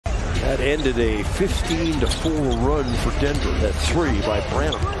That ended a 15-4 run for Denver. That three by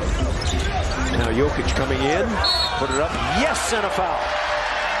Branham. Now Jokic coming in, put it up, yes, and a foul.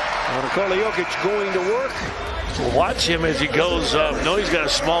 Now Nikola Jokic going to work. Watch him as he goes up. No, he's got a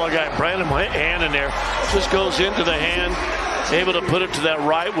smaller guy, Branham, hand in there. Just goes into the hand, able to put it to that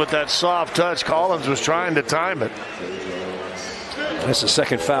right with that soft touch. Collins was trying to time it. That's the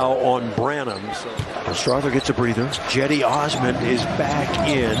second foul on Branham. Strother gets a breather. Cedi Osman is back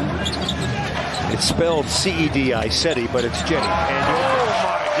in. It's spelled C-E-D-I, Cedi, but it's Cedi. And oh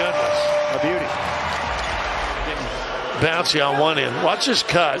my goodness. A beauty. Bouncy on one end. Watch this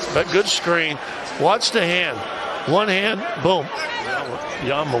cut, but good screen. Watch the hand. One hand, boom.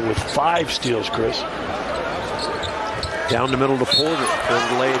 Yama with 5 steals, Chris. Down the middle to Porter.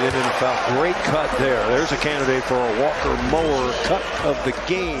 Then laid in and foul. Great cut there. There's a candidate for a Walker-Mower cut of the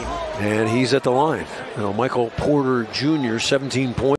game. And he's at the line. Michael Porter Jr., 17 points.